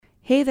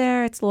Hey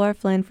there, it's Laura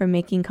Flynn from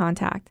Making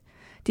Contact.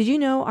 Did you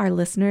know our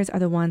listeners are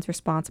the ones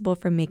responsible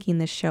for making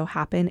this show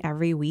happen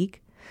every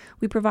week?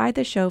 We provide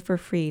the show for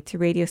free to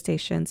radio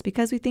stations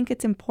because we think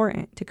it's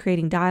important to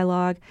creating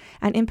dialogue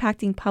and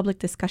impacting public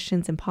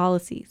discussions and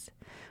policies.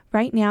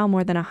 Right now,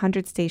 more than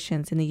 100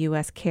 stations in the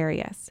U.S.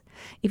 carry us.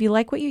 If you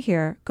like what you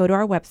hear, go to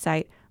our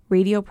website,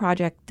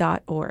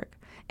 radioproject.org,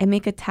 and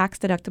make a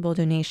tax-deductible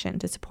donation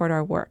to support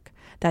our work.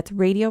 That's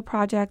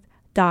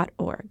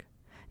radioproject.org.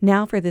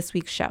 Now for this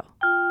week's show.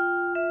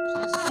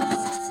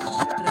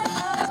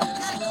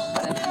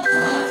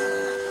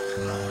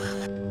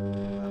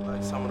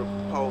 Like some of the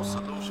proposed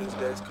solutions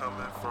that's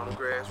coming from the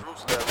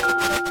grassroots level.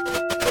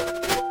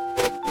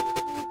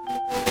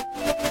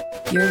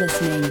 You're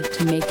listening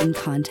to Making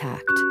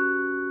Contact.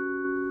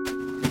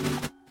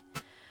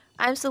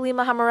 I'm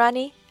Salima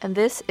Hamarani, and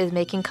this is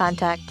Making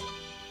Contact.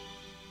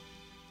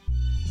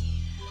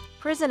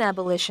 Prison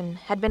abolition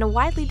had been a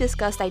widely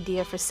discussed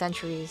idea for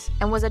centuries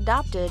and was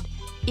adopted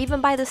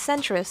even by the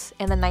centrists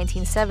in the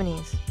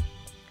 1970s.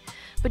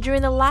 But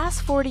during the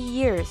last 40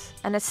 years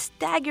and a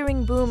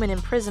staggering boom in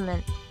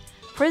imprisonment,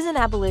 prison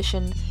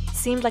abolition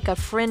seemed like a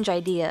fringe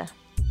idea.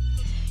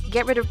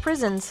 Get rid of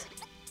prisons?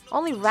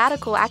 Only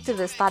radical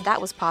activists thought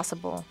that was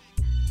possible.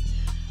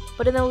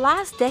 But in the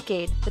last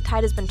decade, the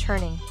tide has been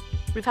turning.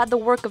 We've had the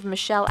work of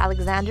Michelle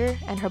Alexander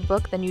and her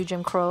book, The New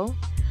Jim Crow.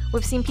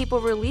 We've seen people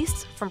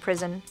released from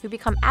prison who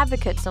become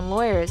advocates and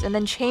lawyers and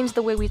then change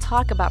the way we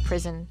talk about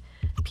prison.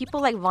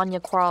 People like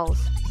Vonya Quarles.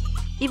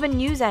 Even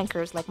news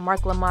anchors like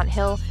Marc Lamont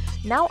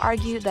now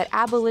argue that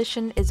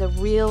abolition is a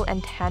real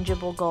and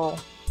tangible goal.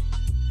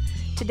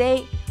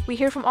 Today, we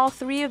hear from all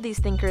three of these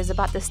thinkers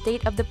about the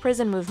state of the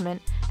prison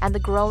movement and the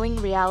growing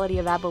reality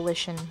of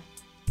abolition.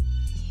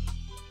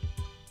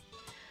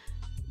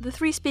 The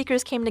three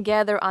speakers came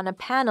together on a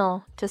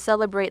panel to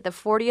celebrate the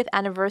 40th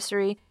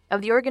anniversary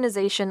of the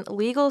organization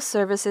Legal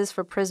Services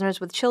for Prisoners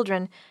with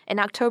Children in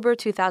October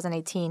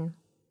 2018.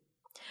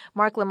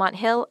 Marc Lamont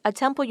Hill, a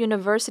Temple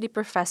University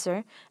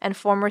professor and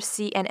former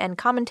CNN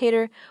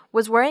commentator,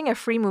 was wearing a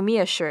Free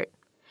Mumia shirt,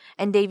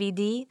 and Davey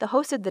D, the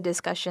host of the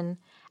discussion,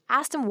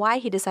 asked him why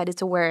he decided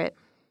to wear it.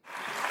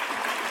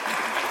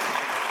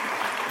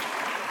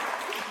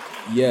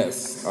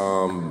 Yes,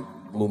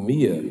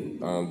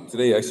 Mumia.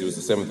 Today actually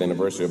was the 7th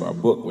anniversary of our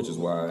book, which is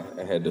why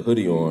I had the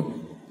hoodie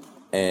on.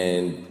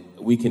 And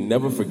we can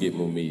never forget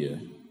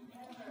Mumia.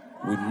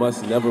 We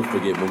must never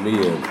forget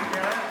Mumia.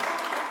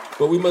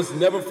 But we must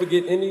never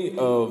forget any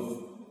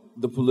of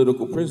the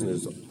political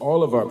prisoners.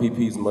 All of our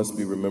PPs must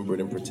be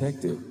remembered and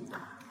protected.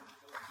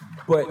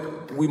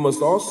 But we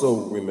must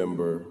also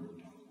remember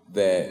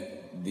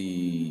that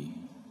the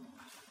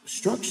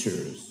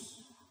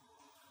structures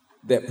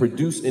that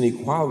produce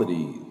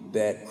inequality,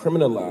 that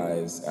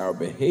criminalize our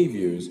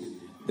behaviors,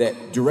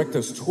 that direct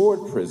us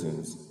toward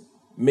prisons,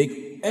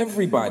 make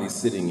everybody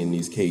sitting in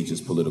these cages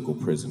political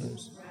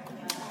prisoners.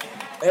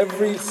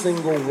 Every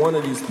single one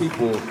of these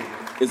people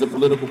is a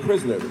political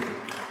prisoner,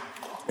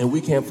 and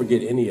we can't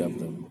forget any of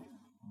them.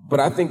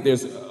 But I think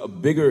there's a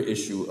bigger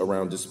issue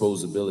around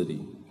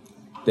disposability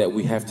that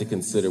we have to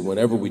consider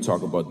whenever we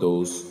talk about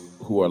those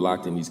who are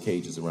locked in these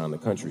cages around the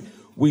country.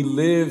 We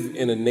live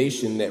in a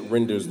nation that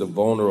renders the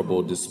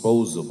vulnerable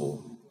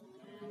disposable.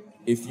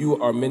 If you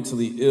are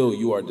mentally ill,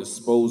 you are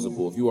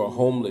disposable. If you are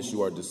homeless,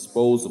 you are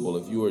disposable.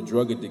 If you are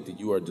drug addicted,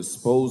 you are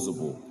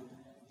disposable.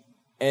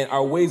 And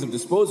our ways of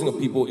disposing of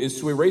people is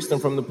to erase them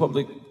from the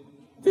public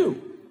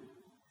view.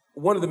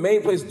 One of the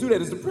main places to do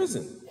that is the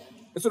prison.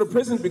 And so the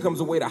prison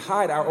becomes a way to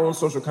hide our own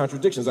social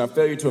contradictions, our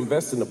failure to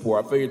invest in the poor,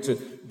 our failure to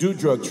do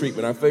drug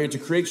treatment, our failure to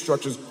create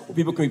structures where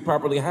people can be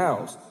properly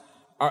housed,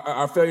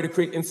 our failure to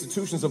create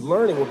institutions of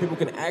learning where people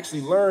can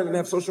actually learn and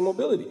have social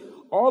mobility.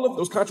 All of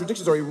those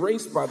contradictions are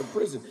erased by the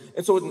prison.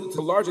 And so to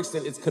a large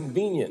extent, it's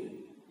convenient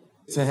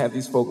to have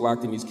these folk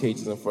locked in these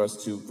cages and for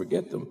us to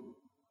forget them.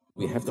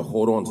 We have to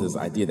hold on to this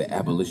idea that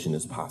abolition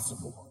is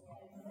possible,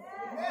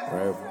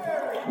 right?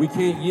 We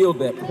can't yield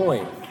that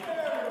point.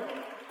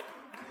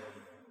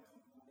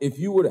 If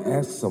you were to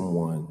ask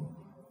someone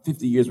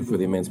 50 years before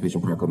the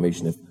Emancipation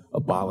Proclamation if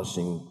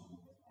abolishing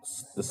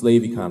the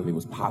slave economy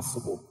was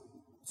possible,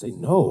 they'd say,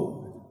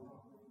 no.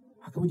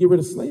 How can we get rid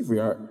of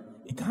slavery? Our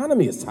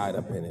economy is tied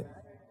up in it.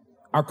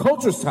 Our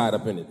culture's tied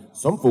up in it.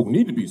 Some folk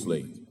need to be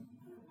slaves.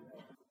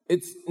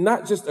 It's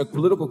not just a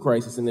political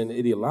crisis and an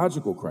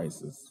ideological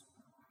crisis.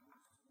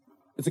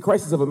 It's a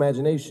crisis of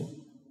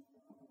imagination.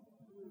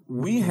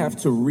 We have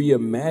to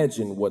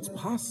reimagine what's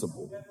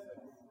possible.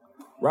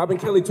 Robin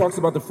Kelly talks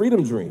about the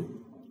freedom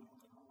dream.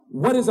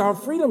 What is our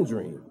freedom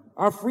dream?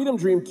 Our freedom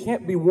dream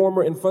can't be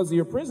warmer and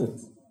fuzzier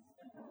prisons.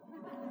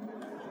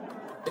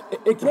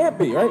 It can't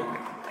be, right?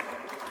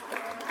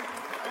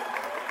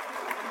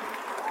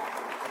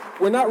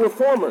 We're not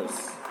reformers.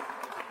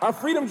 Our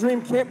freedom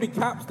dream can't be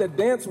cops that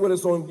dance with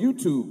us on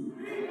YouTube.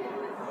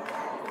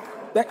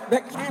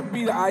 That can't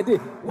be the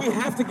idea. We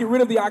have to get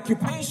rid of the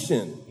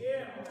occupation.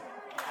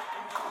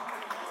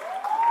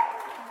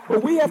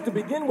 But we have to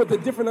begin with a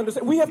different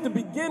understanding. We have to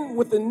begin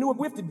with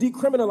we have to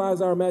decriminalize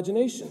our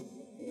imagination.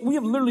 We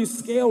have literally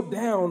scaled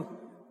down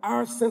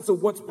our sense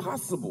of what's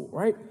possible,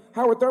 right?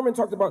 Howard Thurman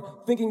talked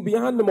about thinking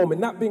beyond the moment,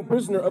 not being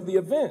prisoner of the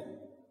event.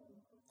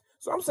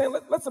 So I'm saying,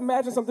 let's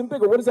imagine something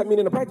bigger. What does that mean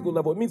in a practical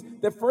level? It means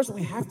that first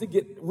we have to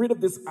get rid of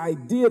this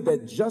idea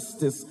that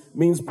justice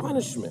means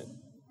punishment.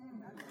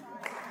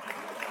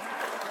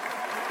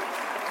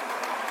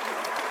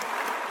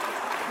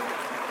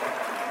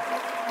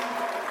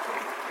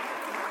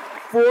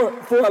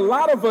 For a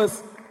lot of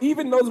us,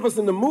 even those of us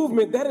in the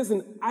movement, that is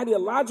an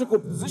ideological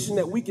position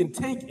that we can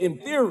take in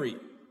theory.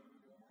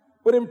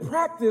 But in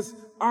practice,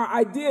 our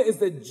idea is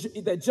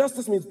that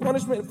justice means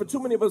punishment, and for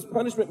too many of us,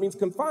 punishment means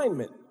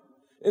confinement.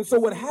 And so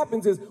what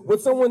happens is when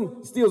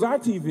someone steals our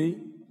TV,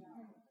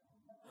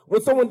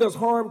 when someone does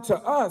harm to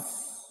us,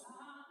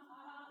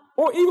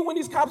 or even when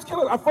these cops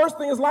kill us, our first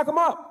thing is lock them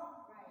up.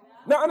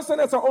 Now, I understand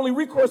that's our only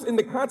recourse in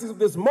the context of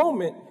this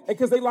moment, and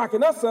because they're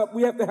locking us up,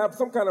 we have to have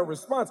some kind of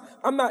response.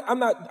 I'm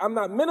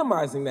not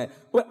minimizing that,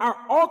 but our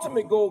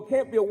ultimate goal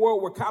can't be a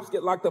world where cops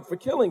get locked up for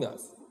killing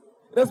us.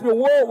 It has to be a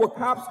world where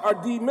cops are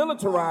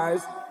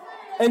demilitarized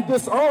and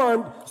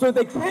disarmed so that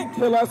they can't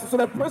kill us, so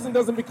that prison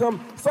doesn't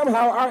become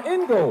somehow our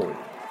end goal.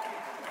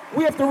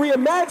 We have to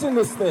reimagine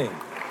this thing.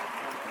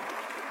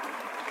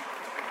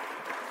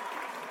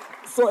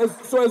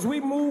 So as we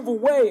move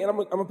away, and I'm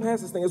gonna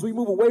pass this thing, as we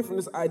move away from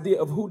this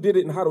idea of who did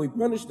it and how do we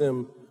punish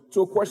them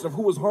to a question of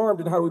who was harmed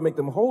and how do we make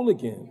them whole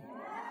again,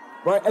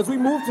 right? As we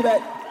move to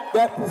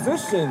that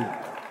position,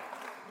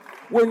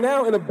 we're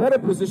now in a better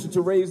position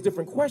to raise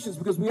different questions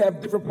because we have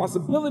different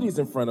possibilities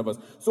in front of us.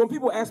 So when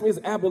people ask me, is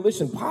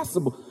abolition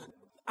possible?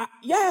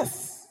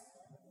 Yes,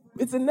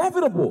 it's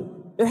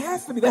inevitable. It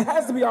has to be. That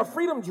has to be our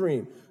freedom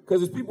dream because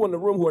there's people in the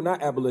room who are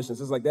not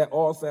abolitionists. It's like, that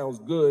all sounds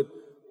good,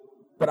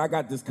 but I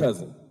got this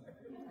cousin.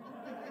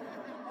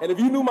 And if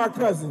you knew my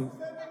cousin,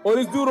 or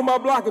this dude on my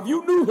block, if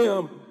you knew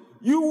him,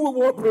 you would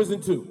want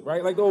prison too,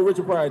 right? Like the old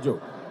Richard Pryor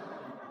joke.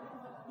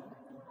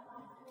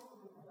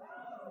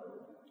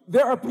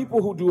 There are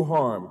people who do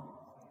harm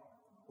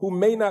who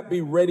may not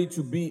be ready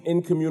to be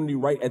in community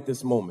right at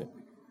this moment.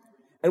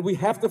 And we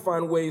have to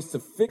find ways to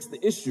fix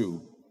the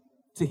issue,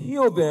 to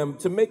heal them,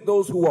 to make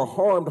those who are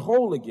harmed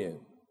whole again.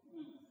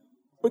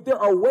 But there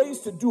are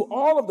ways to do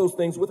all of those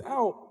things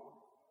without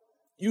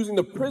using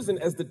the prison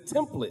as the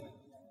template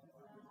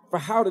for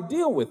how to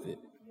deal with it.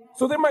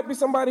 So there might be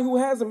somebody who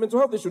has a mental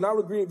health issue. And I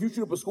would agree, if you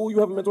shoot up a school, you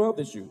have a mental health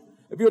issue.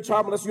 If you're a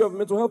child molester, you have a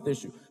mental health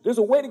issue. There's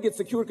a way to get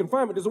secure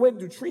confinement. There's a way to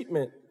do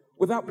treatment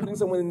without putting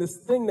someone in this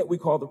thing that we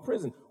call the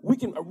prison. We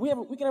can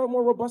have a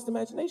more robust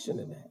imagination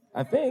than that,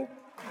 I think.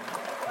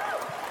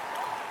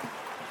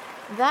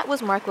 That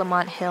was Marc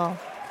Lamont Hill.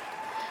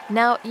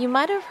 Now, you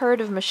might have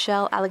heard of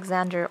Michelle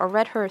Alexander or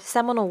read her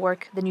seminal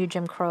work, The New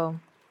Jim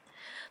Crow.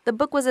 The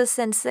book was a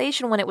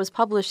sensation when it was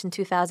published in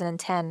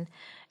 2010,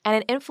 and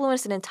it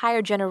influenced an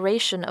entire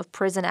generation of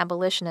prison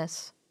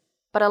abolitionists.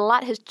 But a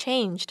lot has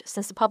changed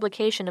since the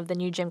publication of The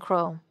New Jim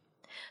Crow.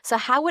 So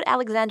how would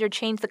Alexander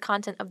change the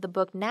content of the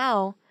book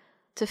now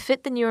to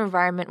fit the new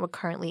environment we're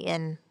currently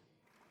in?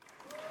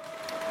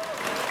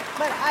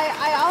 But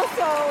I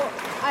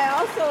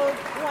also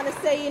want to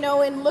say,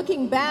 in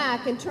looking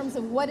back in terms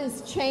of what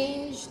has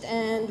changed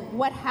and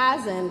what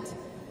hasn't,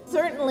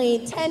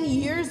 certainly 10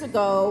 years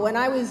ago when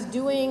I was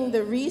doing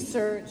the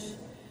research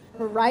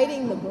for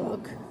writing the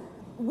book,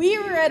 we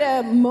were at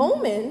a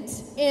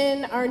moment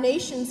in our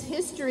nation's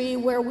history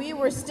where we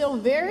were still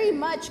very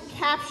much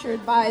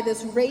captured by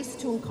this race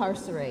to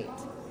incarcerate.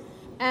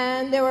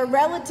 And there were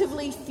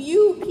relatively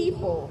few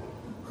people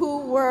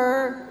who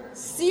were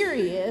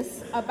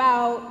serious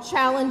about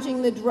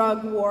challenging the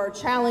drug war,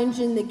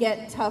 challenging the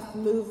Get Tough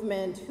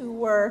movement, who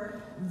were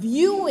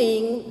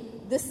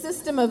viewing the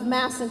system of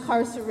mass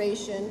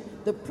incarceration,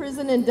 the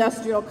prison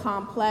industrial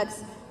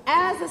complex,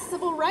 as a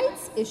civil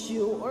rights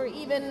issue or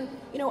even,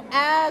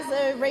 as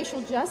a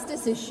racial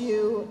justice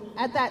issue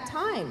at that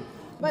time.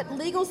 But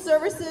legal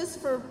services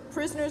for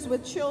prisoners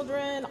with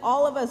children,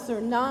 All of Us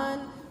or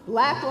None,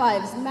 Black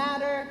Lives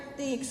Matter,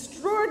 the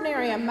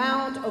extraordinary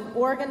amount of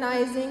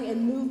organizing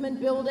and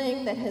movement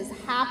building that has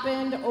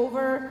happened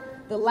over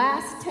the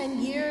last 10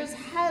 years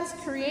has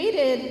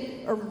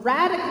created a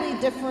radically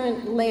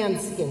different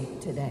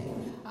landscape today.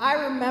 I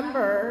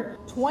remember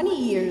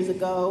 20 years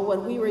ago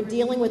when we were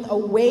dealing with a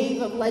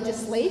wave of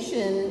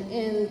legislation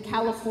in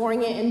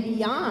California and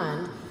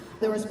beyond.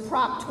 There was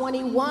Prop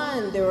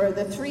 21, there were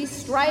the 3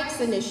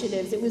 Strikes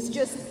initiatives. It was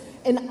just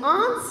an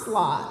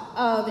onslaught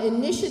of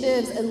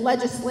initiatives and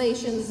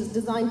legislations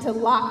designed to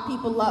lock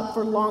people up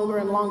for longer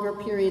and longer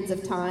periods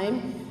of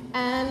time.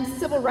 And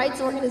civil rights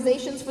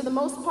organizations, for the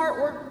most part,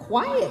 were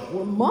quiet,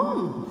 were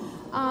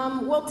mum.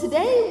 Well,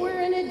 today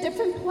we're in a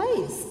different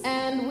place,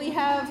 and we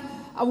have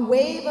a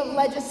wave of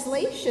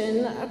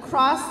legislation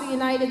across the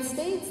United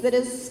States that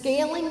is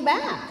scaling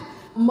back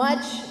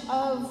much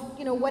of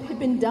what had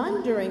been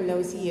done during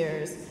those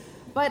years.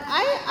 But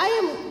I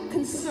am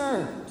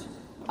concerned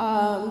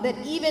that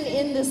even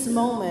in this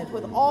moment,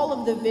 with all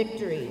of the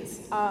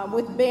victories,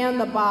 with Ban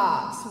the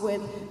Box,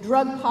 with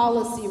drug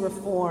policy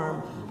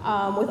reform,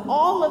 with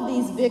all of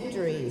these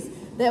victories,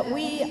 that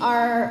we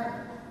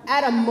are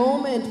at a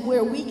moment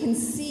where we can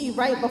see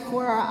right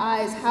before our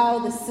eyes how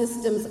the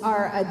systems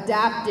are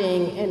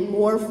adapting and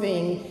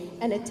morphing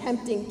and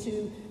attempting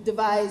to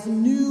devise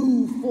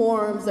new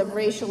forms of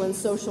racial and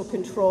social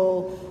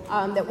control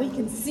that we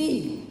can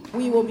see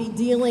we will be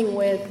dealing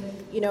with,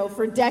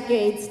 for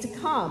decades to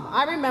come.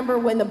 I remember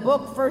when the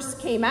book first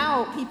came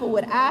out, people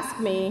would ask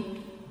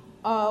me,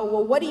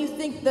 well, what do you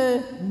think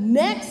the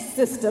next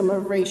system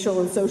of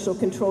racial and social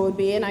control would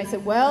be? And I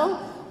said,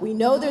 well, we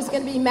know there's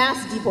going to be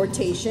mass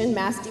deportation.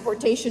 Mass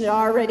deportation had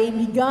already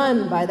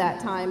begun by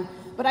that time.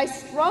 But I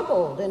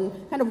struggled and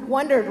kind of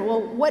wondered,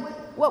 well,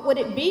 what would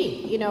it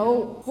be?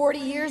 40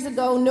 years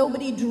ago,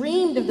 nobody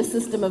dreamed of the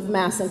system of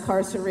mass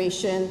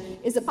incarceration.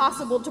 Is it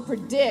possible to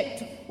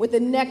predict what the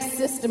next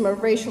system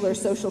of racial or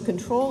social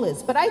control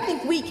is? But I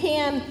think we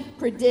can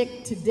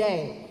predict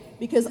today,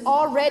 because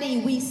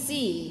already we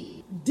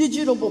see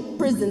digital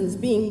prisons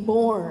being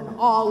born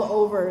all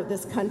over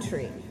this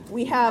country.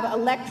 We have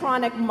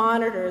electronic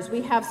monitors,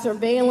 we have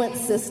surveillance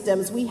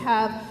systems, we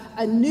have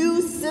a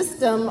new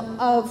system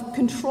of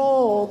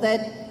control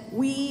that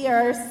we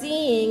are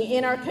seeing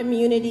in our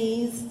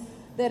communities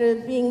that are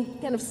being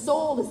kind of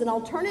sold as an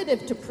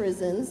alternative to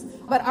prisons,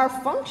 but are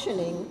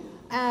functioning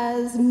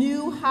as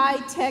new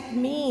high-tech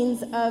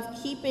means of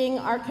keeping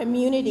our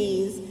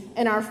communities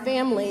and our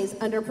families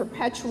under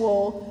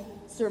perpetual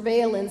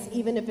surveillance,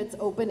 even if it's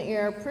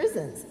open-air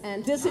prisons.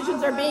 And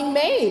decisions are being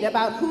made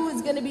about who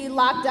is going to be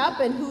locked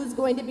up and who's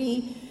going to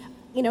be,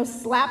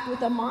 slapped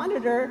with a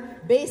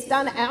monitor based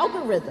on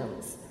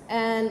algorithms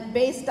and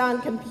based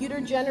on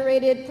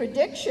computer-generated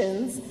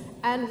predictions.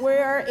 And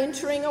we're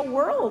entering a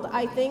world,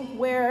 I think,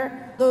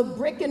 where the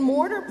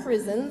brick-and-mortar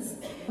prisons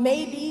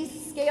may be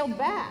scaled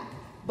back.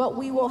 But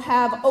we will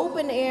have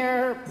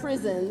open-air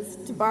prisons,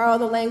 to borrow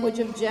the language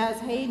of Jazz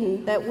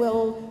Hayden, that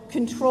will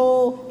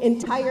control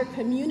entire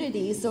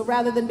communities. So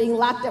rather than being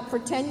locked up for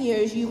 10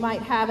 years, you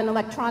might have an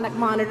electronic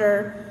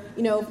monitor,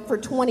 for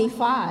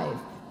 25.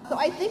 So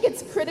I think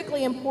it's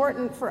critically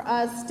important for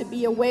us to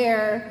be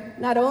aware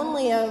not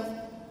only of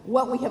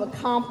what we have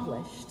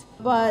accomplished,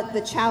 but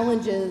the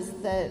challenges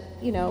that,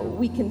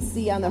 we can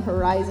see on the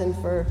horizon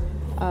for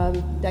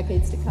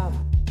decades to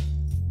come.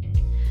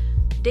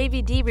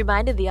 Davy D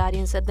reminded the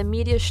audience that the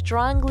media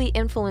strongly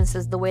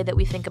influences the way that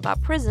we think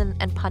about prison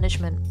and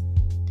punishment.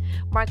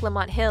 Marc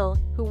Lamont Hill,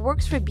 who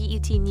works for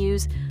BET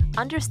News,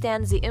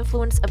 understands the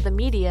influence of the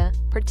media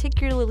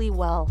particularly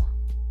well.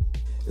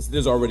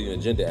 There's already an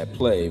agenda at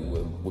play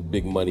with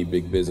big money,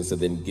 big business, that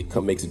then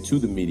makes it to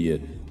the media,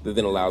 that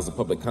then allows the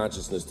public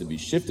consciousness to be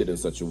shifted in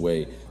such a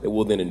way that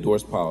will then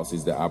endorse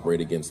policies that operate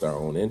against our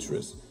own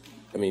interests.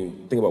 I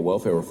mean, think about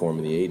welfare reform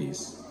in the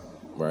 80s,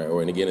 right?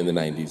 And again in the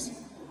 90s.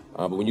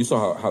 But when you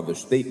saw how the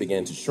state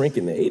began to shrink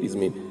in the 80s, I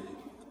mean,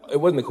 it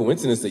wasn't a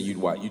coincidence that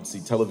you'd see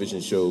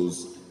television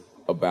shows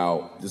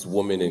about this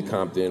woman in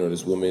Compton or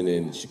this woman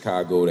in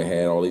Chicago that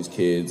had all these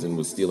kids and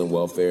was stealing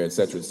welfare, et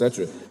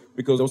cetera,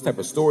 because those type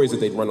of stories that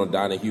they'd run on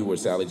Donahue or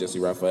Sally Jesse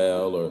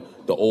Raphael or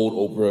the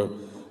old Oprah,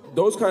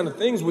 those kind of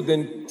things would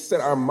then set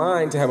our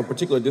mind to have a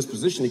particular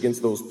disposition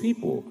against those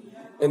people.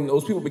 And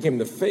those people became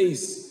the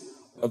face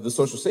of the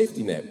social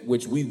safety net,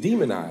 which we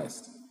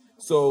demonized.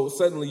 So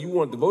suddenly you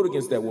wanted to vote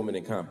against that woman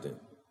in Compton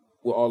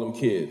with all them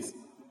kids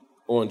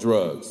on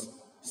drugs,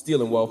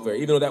 stealing welfare,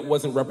 even though that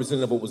wasn't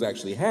representative of what was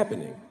actually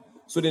happening.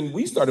 So then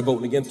we started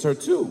voting against her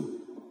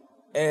too.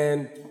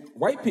 And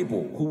white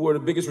people, who were the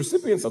biggest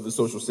recipients of the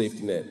social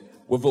safety net,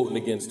 were voting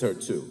against her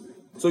too.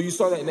 So you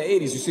saw that in the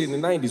 80s, you see it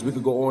in the 90s, we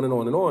could go on and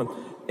on and on.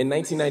 In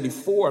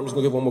 1994, I'm just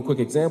gonna give one more quick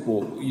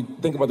example. You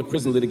think about the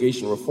Prison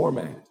Litigation Reform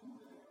Act.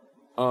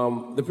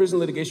 The Prison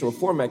Litigation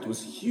Reform Act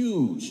was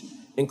huge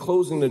in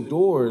closing the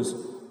doors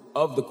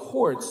of the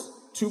courts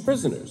to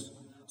prisoners.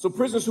 So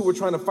prisoners who were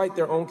trying to fight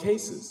their own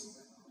cases,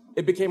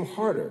 it became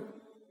harder.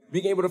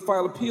 Being able to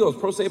file appeals,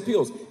 pro se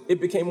appeals,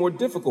 it became more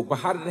difficult. But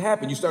how did it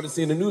happen? You started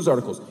seeing the news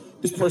articles.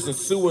 This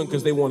person's suing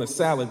because they want a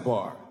salad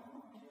bar.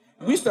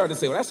 We started to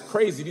say, well, that's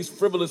crazy. These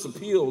frivolous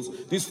appeals,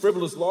 these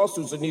frivolous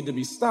lawsuits that need to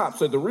be stopped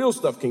so the real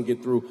stuff can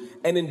get through.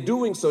 And in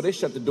doing so, they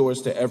shut the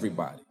doors to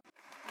everybody.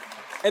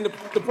 And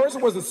the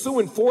person wasn't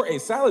suing for a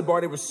salad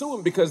bar. They were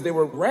suing because there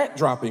were rat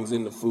droppings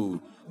in the food.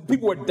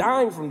 People were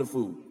dying from the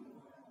food.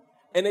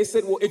 And they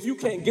said, well, if you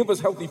can't give us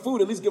healthy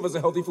food, at least give us a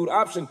healthy food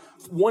option.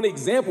 One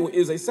example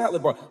is a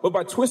salad bar. But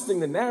by twisting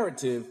the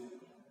narrative,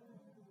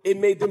 it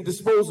made them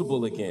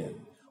disposable again.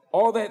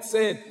 All that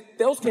said,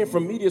 those came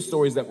from media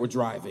stories that were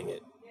driving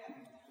it.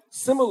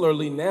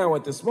 Similarly, now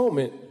at this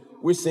moment,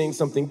 we're seeing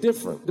something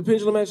different. The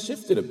pendulum has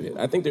shifted a bit.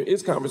 I think there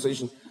is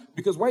conversation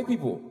because white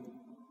people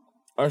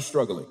are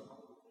struggling.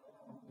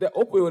 That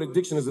opioid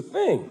addiction is a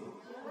thing.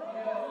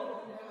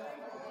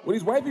 When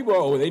these white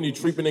people, they need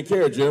treatment and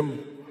care,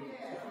 Jim.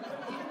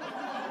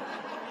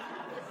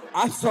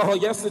 I saw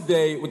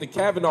yesterday with the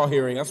Kavanaugh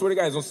hearing, I swear to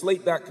God, it's on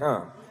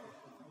slate.com.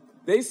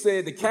 They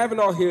said the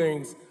Kavanaugh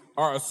hearings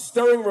are a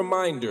stirring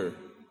reminder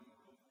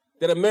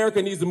that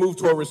America needs to move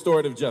toward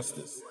restorative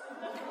justice.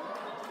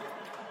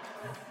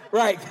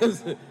 Right,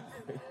 because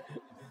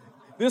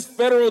this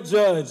federal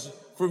judge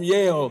from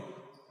Yale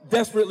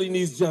desperately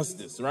needs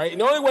justice, right?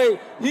 And the only way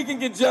he can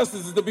get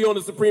justice is to be on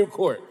the Supreme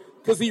Court,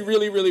 because he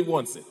really, really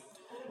wants it.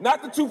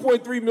 Not the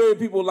 2.3 million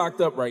people locked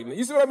up right now.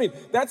 You see what I mean?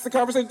 That's the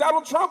conversation.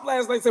 Donald Trump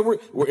last night said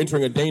we're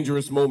entering a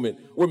dangerous moment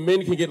where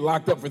men can get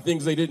locked up for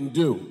things they didn't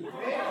do.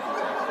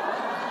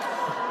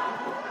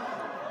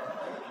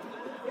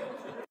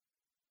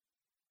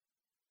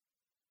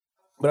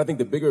 But I think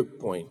the bigger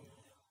point,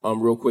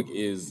 real quick,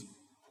 is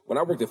when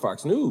I worked at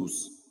Fox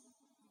News,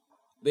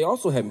 they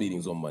also had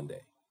meetings on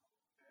Monday.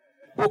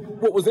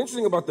 What was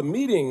interesting about the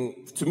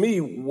meeting, to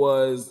me,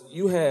 was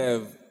you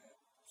have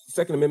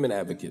Second Amendment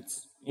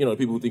advocates. You know,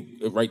 people who think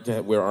the right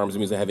to wear arms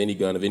means to have any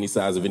gun of any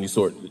size, of any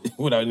sort,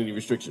 without any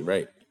restriction,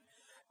 right?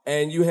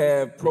 And you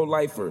have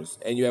pro-lifers,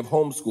 and you have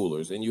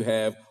homeschoolers, and you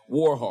have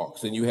war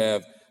hawks, and you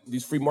have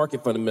these free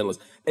market fundamentalists.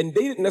 And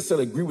they didn't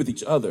necessarily agree with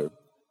each other,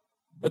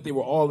 but they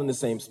were all in the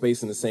same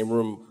space, in the same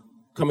room,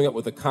 coming up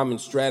with a common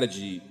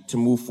strategy to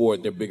move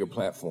forward their bigger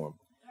platform.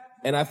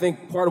 And I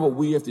think part of what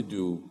we have to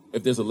do,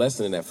 if there's a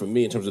lesson in that for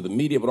me in terms of the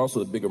media, but also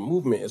the bigger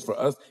movement, is for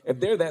us,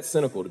 if they're that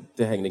cynical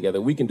to hang together,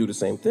 we can do the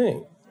same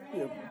thing,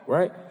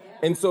 right?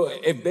 And so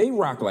if they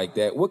rock like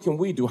that, what can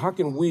we do? How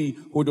can we,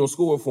 who are doing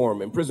school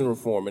reform and prison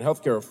reform and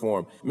healthcare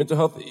reform, mental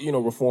health,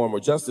 reform or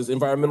justice,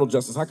 environmental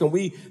justice, how can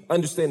we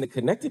understand the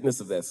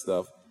connectedness of that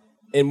stuff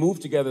and move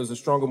together as a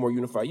stronger, more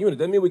unified unit?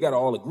 Doesn't mean we got to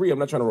all agree. I'm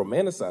not trying to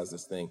romanticize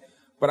this thing.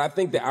 But I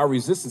think that our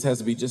resistance has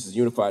to be just as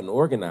unified and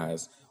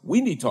organized. We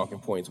need talking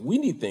points. We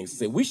need things to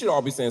say. We should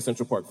all be saying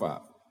Central Park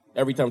 5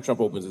 every time Trump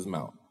opens his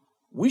mouth.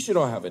 We should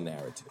all have a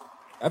narrative.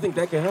 I think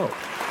that can help.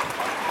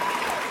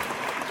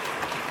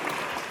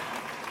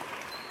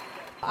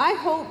 I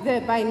hope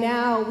that by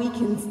now we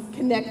can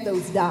connect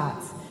those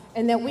dots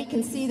and that we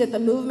can see that the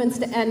movements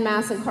to end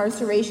mass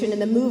incarceration and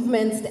the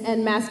movements to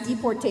end mass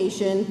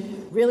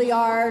deportation really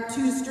are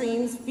two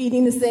streams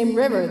feeding the same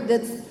river.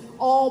 That's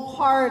all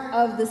part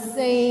of the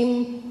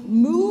same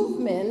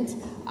movement,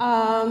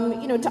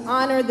 to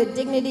honor the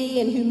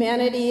dignity and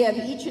humanity of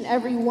each and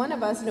every one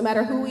of us, no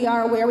matter who we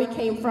are, where we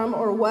came from,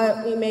 or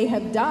what we may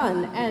have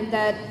done, and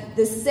that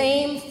the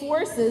same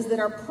forces that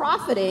are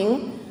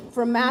profiting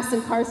from mass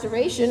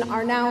incarceration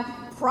are now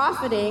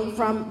profiting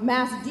from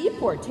mass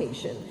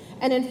deportation.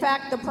 And in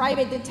fact, the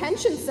private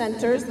detention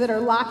centers that are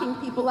locking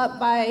people up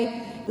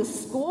by the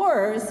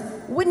scores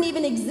wouldn't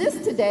even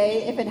exist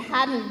today if it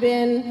hadn't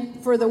been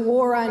for the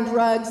war on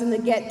drugs and the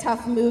Get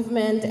Tough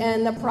movement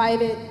and the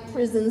private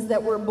prisons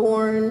that were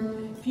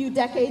born a few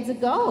decades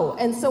ago.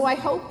 And so I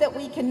hope that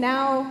we can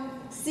now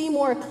see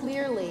more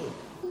clearly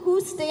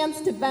who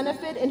stands to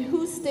benefit and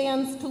who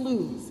stands to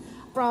lose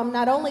from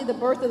not only the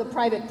birth of the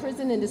private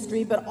prison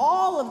industry, but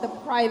all of the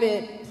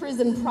private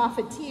prison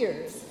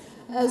profiteers,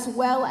 as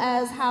well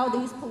as how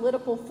these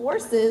political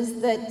forces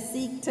that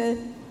seek to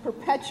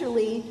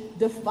perpetually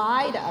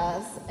divide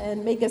us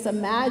and make us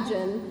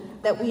imagine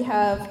that we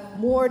have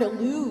more to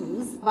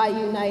lose by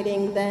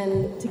uniting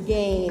than to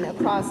gain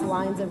across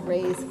lines of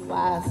race,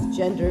 class,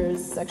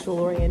 genders, sexual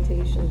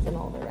orientations, and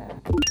all the rest.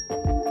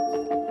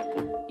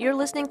 You're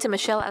listening to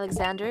Michelle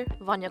Alexander,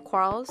 Vonya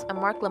Quarles, and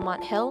Marc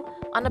Lamont Hill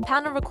on a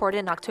panel recorded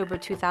in October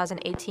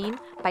 2018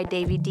 by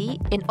Davey D.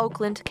 in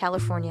Oakland,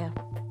 California.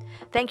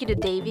 Thank you to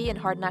Davey and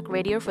Hard Knock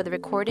Radio for the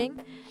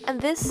recording,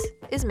 and this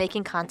is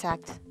Making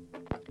Contact.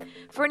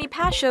 For any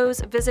past shows,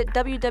 visit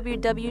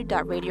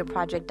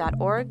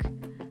www.radioproject.org,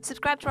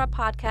 subscribe to our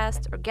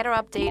podcast, or get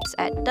our updates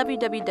at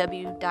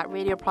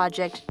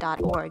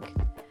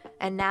www.radioproject.org.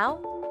 And now,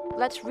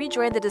 let's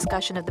rejoin the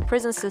discussion of the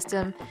prison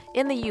system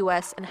in the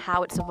U.S. and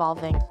how it's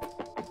evolving.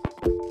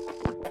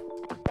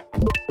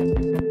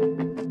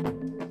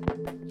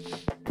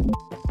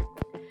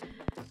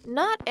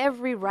 Not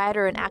every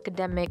writer and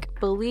academic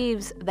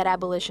believes that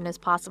abolition is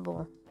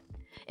possible.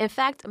 In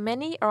fact,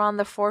 many are on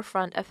the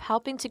forefront of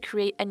helping to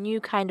create a new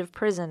kind of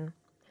prison.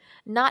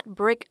 Not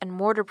brick and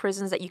mortar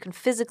prisons that you can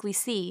physically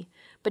see,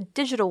 but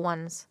digital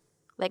ones,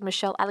 like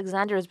Michelle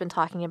Alexander has been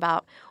talking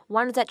about,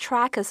 ones that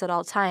track us at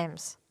all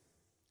times.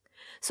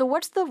 So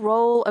what's the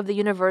role of the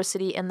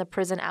university in the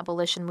prison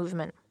abolition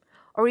movement?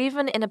 Or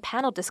even in a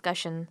panel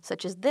discussion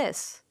such as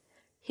this?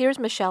 Here's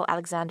Michelle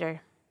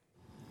Alexander.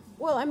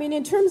 Well,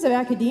 in terms of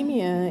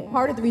academia,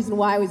 part of the reason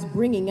why I was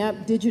bringing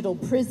up digital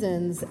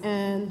prisons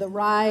and the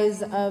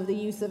rise of the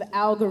use of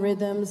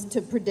algorithms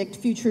to predict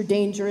future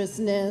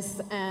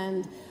dangerousness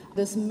and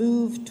this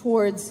move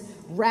towards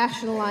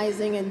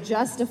rationalizing and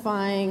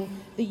justifying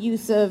the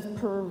use of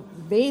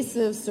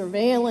pervasive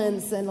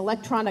surveillance and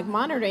electronic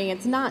monitoring,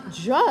 it's not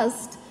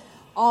just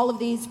all of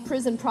these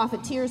prison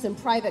profiteers and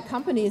private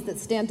companies that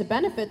stand to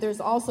benefit. There's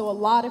also a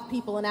lot of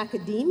people in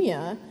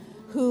academia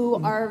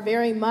who are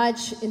very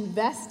much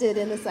invested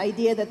in this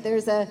idea that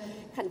there's a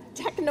kind of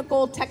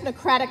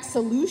technocratic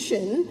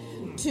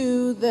solution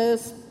to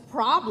this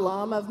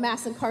problem of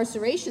mass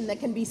incarceration that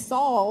can be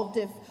solved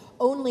if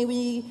only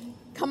we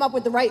come up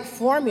with the right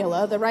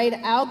formula, the right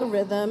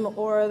algorithm,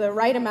 or the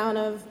right amount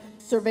of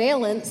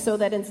surveillance so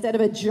that instead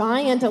of a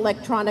giant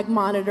electronic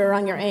monitor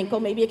on your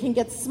ankle, maybe it can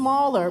get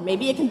smaller,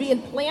 maybe it can be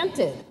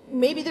implanted.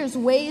 Maybe there's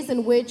ways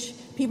in which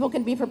people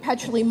can be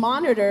perpetually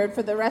monitored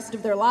for the rest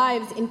of their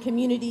lives in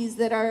communities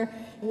that are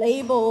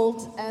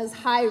labeled as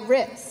high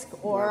risk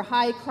or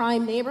high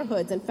crime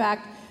neighborhoods. In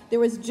fact, there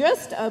was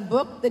just a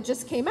book that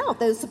just came out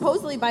that was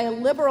supposedly by a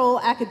liberal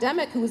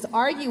academic who was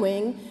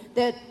arguing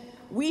that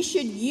we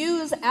should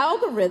use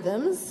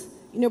algorithms,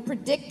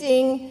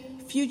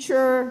 predicting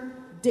future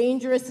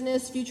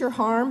dangerousness, future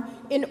harm,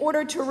 in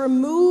order to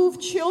remove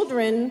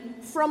children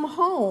from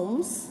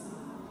homes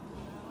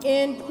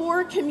in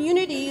poor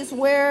communities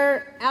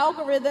where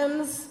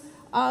algorithms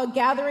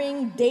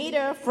gathering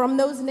data from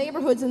those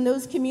neighborhoods and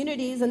those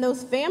communities and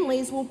those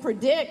families will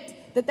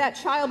predict that that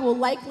child will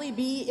likely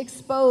be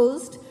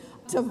exposed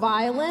to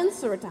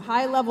violence or to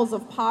high levels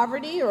of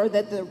poverty, or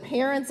that their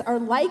parents are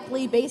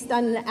likely, based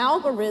on an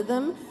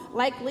algorithm,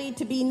 likely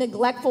to be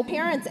neglectful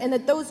parents, and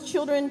that those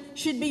children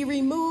should be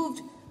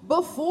removed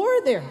before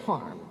they're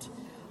harmed.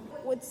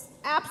 What's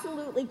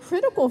absolutely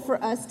critical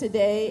for us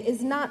today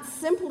is not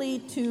simply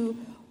to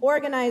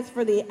organize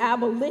for the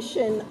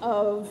abolition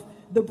of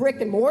the brick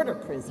and mortar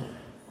prison,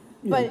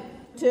 but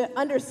to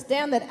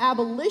understand that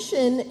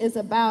abolition is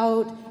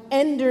about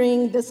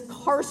ending this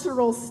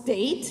carceral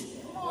state,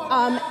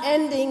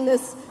 ending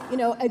this,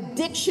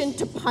 addiction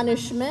to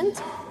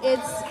punishment.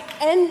 It's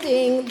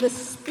ending the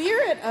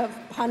spirit of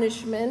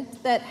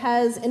punishment that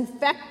has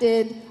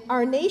infected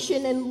our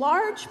nation, in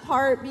large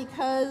part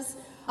because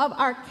of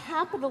our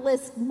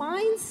capitalist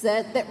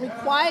mindset that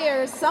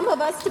requires some of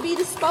us to be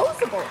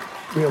disposable.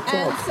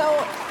 And so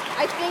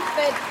I think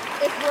that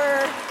if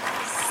we're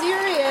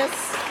serious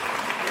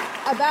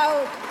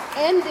about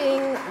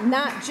ending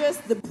not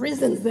just the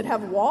prisons that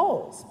have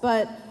walls,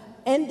 but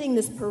ending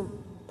this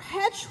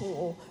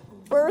perpetual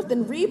birth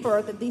and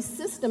rebirth of these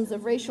systems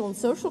of racial and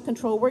social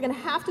control, we're going to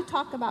have to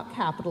talk about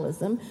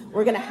capitalism.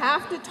 We're going to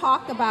have to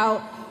talk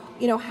about,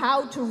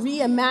 how to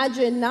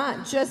reimagine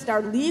not just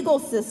our legal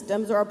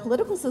systems or our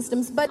political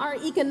systems, but our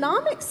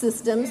economic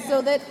systems,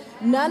 so that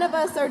none of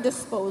us are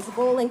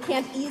disposable and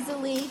can't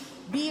easily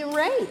be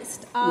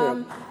erased.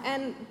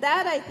 And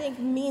that, I think,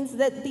 means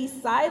that these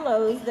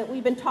silos that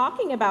we've been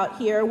talking about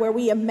here, where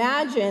we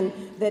imagine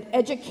that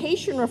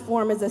education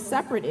reform is a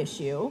separate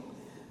issue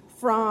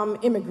from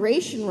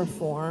immigration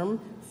reform,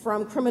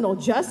 from criminal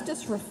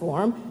justice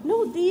reform.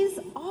 No,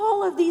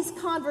 all of these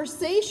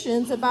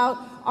conversations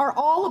are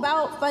all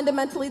about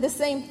fundamentally the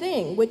same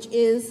thing, which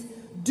is,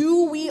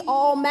 do we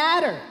all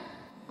matter?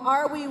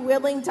 Are we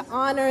willing to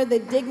honor the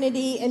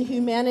dignity and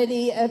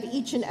humanity of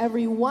each and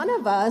every one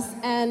of us?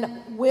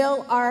 And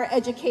will our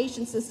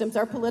education systems,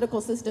 our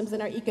political systems,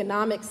 and our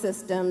economic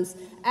systems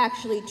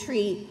actually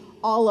treat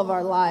all of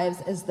our lives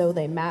as though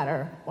they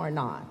matter or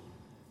not?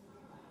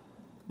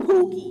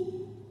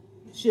 Pookie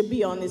should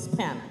be on this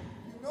panel.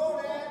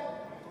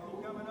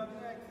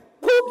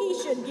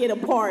 Pookie should get a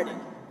pardon.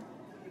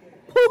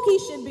 Pookie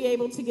should be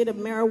able to get a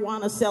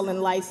marijuana selling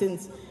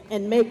license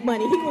and make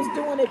money. He was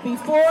doing it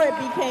before it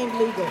became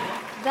legal.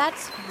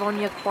 That's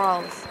Vonya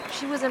Quarles.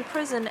 She was in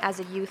prison as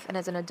a youth and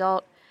as an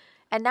adult,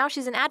 and now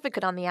she's an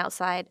advocate on the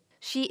outside.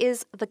 She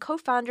is the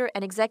co-founder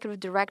and executive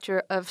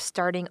director of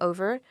Starting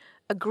Over,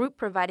 a group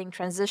providing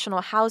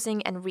transitional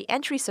housing and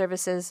re-entry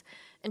services,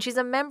 and she's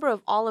a member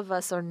of All of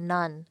Us or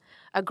None,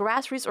 a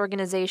grassroots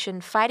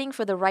organization fighting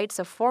for the rights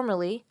of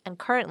formerly and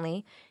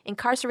currently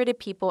incarcerated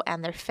people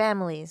and their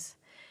families.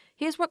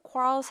 Here's what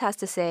Quarles has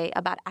to say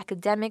about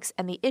academics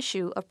and the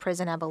issue of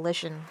prison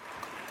abolition.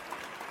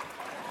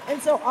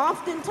 And so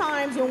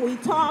oftentimes when we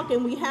talk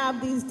and we have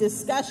these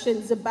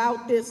discussions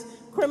about this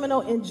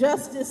criminal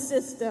injustice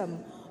system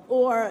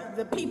or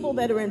the people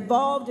that are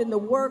involved in the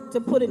work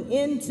to put an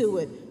end to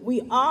it,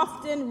 we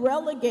often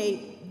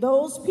relegate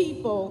those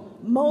people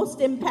most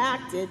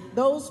impacted,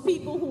 those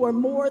people who are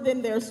more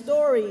than their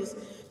stories,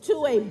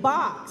 to a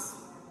box.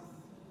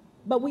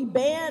 But we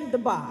banned the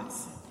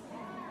box.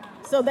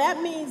 So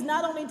that means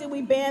not only did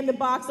we ban the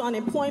box on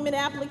employment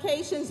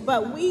applications,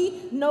 but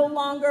we no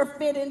longer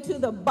fit into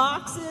the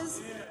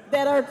boxes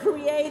that are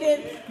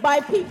created by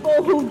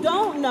people who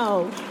don't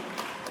know,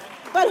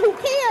 but who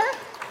care.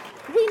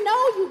 We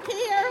know you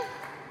care.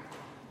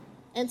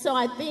 And so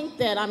I think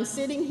that I'm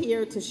sitting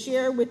here to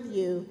share with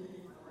you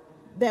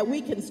that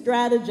we can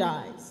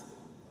strategize.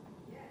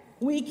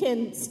 We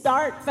can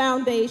start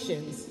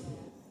foundations.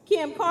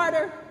 Kim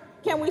Carter,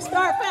 can we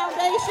start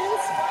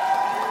foundations?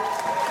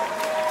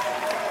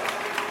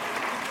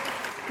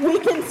 We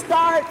can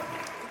start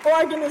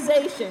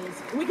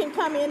organizations. We can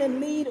come in and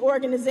lead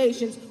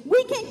organizations.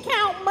 We can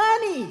count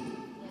money.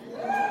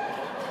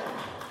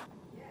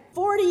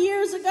 40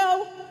 years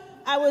ago,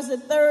 I was a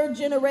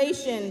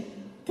third-generation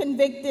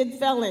convicted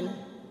felon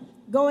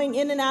going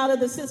in and out of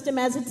the system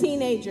as a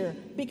teenager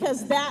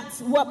because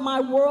that's what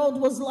my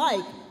world was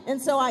like. And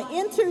so I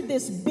entered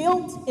this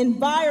built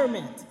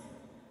environment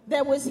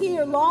that was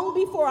here long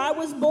before I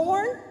was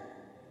born,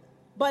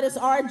 but it's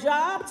our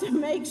job to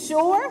make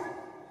sure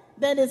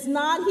that it's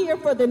not here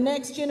for the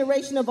next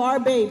generation of our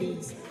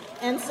babies.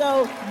 And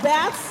so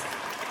that's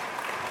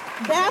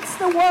that's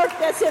the work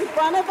that's in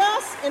front of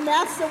us, and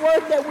that's the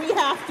work that we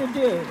have to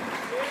do.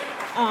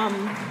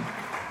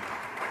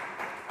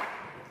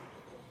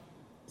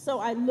 So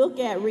I look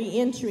at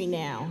reentry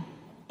now,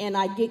 and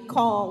I get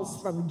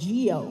calls from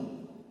GEO.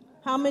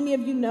 How many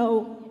of you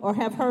know or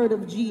have heard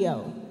of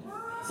GEO?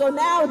 So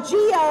now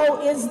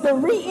GEO is the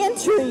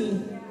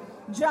reentry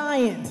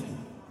giant.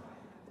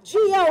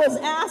 GEO is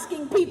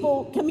asking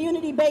people,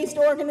 community-based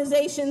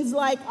organizations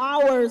like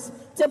ours,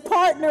 to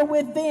partner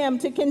with them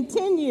to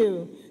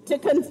continue to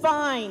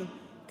confine,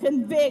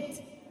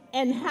 convict,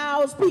 and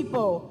house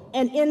people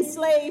and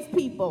enslave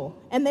people.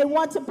 And they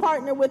want to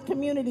partner with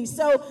communities.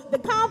 So the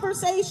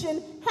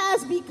conversation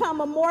has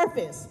become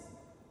amorphous.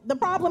 The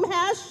problem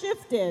has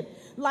shifted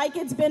like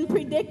it's been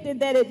predicted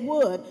that it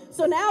would.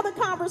 So now the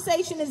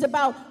conversation is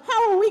about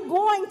how are we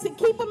going to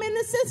keep them in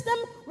the system?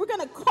 We're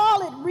going to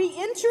call it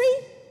reentry,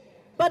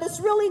 but it's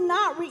really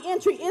not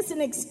reentry. It's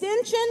an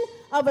extension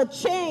of a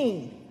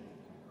chain.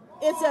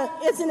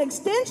 It's an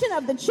extension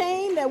of the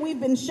chain that we've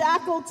been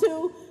shackled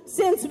to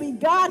since we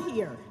got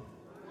here.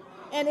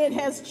 And it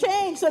has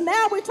changed. So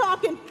now we're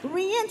talking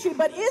reentry,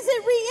 but is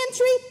it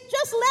reentry?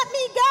 Just let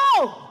me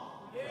go.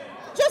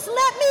 Just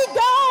let me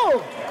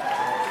go.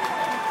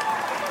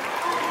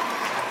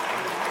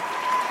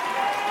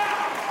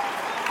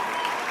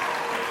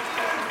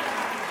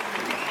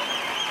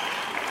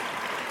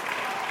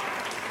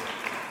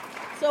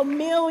 So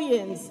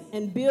millions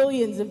and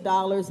billions of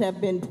dollars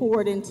have been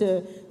poured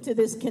into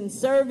this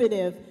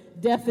conservative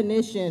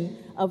definition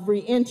of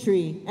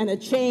reentry and a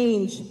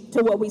change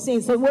to what we've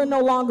seen. So we're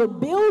no longer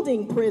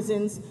building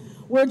prisons.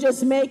 We're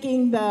just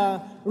making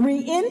the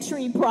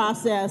reentry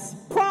process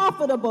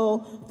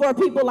profitable for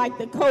people like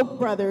the Koch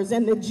brothers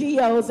and the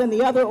GEOs and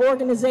the other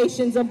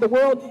organizations of the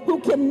world who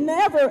can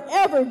never,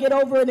 ever get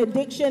over an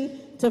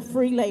addiction to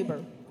free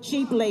labor,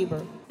 cheap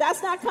labor.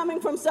 That's not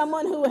coming from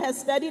someone who has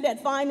studied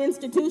at fine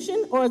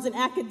institution or as an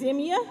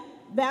academia.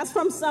 That's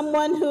from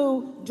someone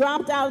who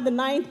dropped out of the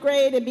 9th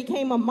grade and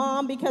became a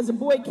mom because a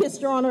boy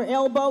kissed her on her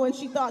elbow and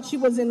she thought she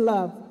was in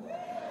love.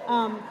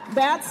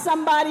 That's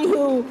somebody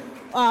who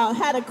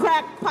had a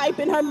crack pipe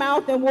in her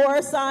mouth and wore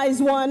a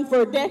size 1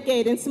 for a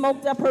decade and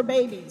smoked up her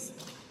babies.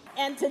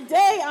 And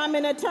today I'm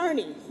an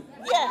attorney.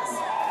 Yes,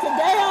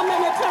 today I'm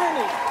an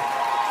attorney.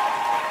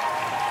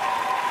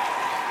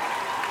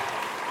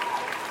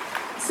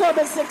 So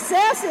the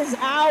success is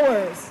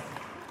ours.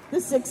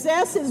 The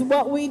success is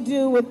what we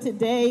do with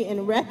today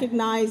in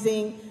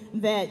recognizing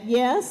that,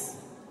 yes,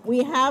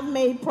 we have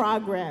made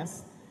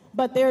progress,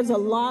 but there's a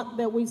lot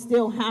that we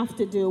still have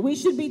to do. We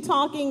should be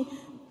talking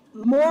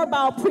more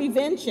about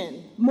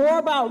prevention, more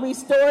about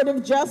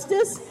restorative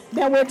justice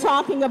than we're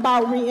talking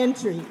about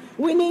reentry.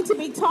 We need to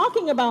be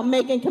talking about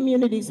making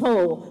communities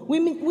whole. We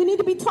need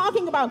to be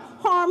talking about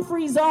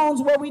harm-free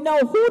zones where we know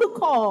who to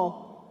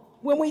call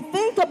when we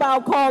think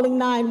about calling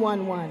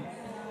 911.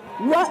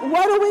 What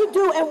do we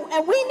do?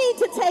 And we need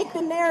to take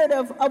the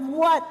narrative of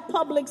what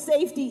public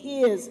safety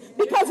is,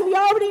 because we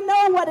already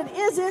know what it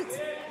isn't.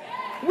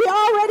 We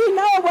already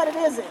know what it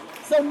isn't.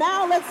 So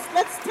now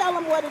let's tell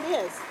them what it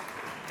is.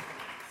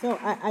 So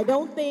I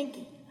don't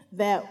think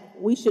that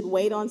we should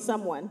wait on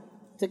someone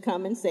to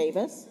come and save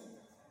us,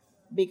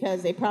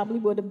 because they probably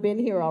would have been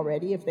here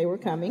already if they were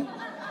coming.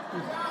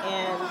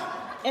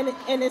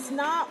 And it's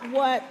not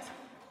what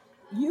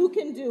you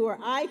can do or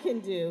I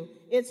can do,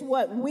 it's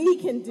what we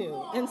can do.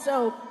 And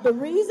so the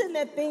reason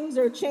that things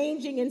are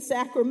changing in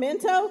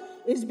Sacramento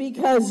is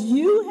because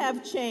you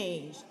have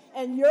changed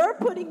and you're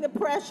putting the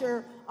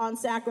pressure on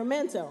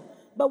Sacramento.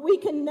 But we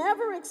can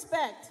never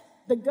expect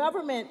the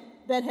government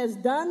that has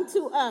done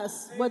to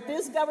us what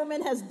this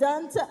government has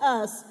done to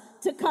us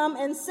to come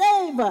and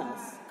save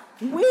us.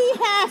 We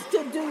have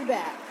to do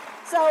that.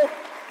 So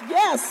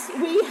yes,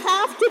 we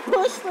have to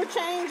push for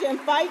change and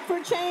fight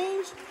for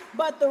change,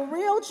 but the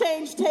real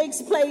change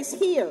takes place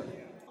here.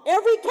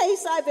 Every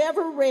case I've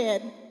ever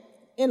read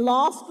in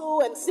law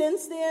school and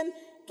since then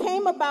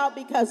came about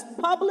because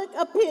public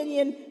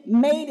opinion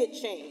made it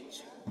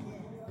change.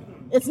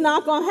 It's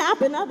not going to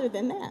happen other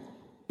than that.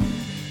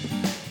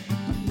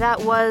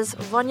 That was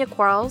Vonya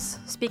Quarles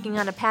speaking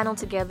on a panel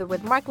together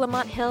with Marc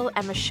Lamont Hill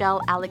and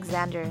Michelle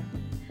Alexander.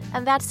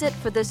 And that's it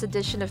for this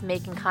edition of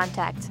Making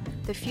Contact,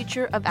 the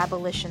future of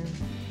abolition.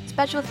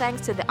 Special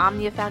thanks to the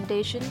Omnia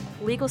Foundation,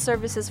 Legal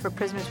Services for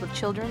Prisoners with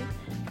Children,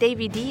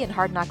 Davey D and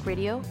Hard Knock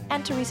Radio,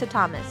 and Teresa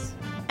Thomas.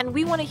 And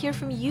we want to hear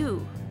from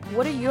you.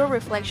 What are your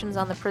reflections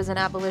on the prison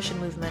abolition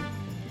movement?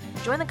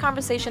 Join the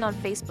conversation on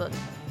Facebook.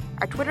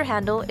 Our Twitter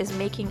handle is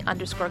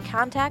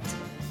making_contact.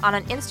 On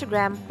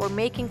Instagram, we're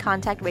Making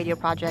Contact Radio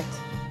Project.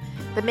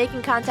 The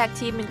Making Contact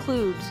team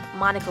includes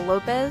Monica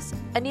Lopez,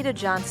 Anita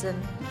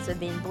Johnson,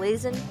 Sabine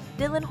Blazin,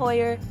 Dylan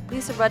Hoyer,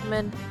 Lisa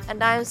Rudman,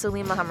 and I am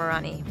Salima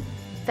Hamarani.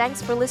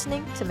 Thanks for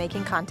listening to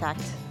Making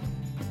Contact.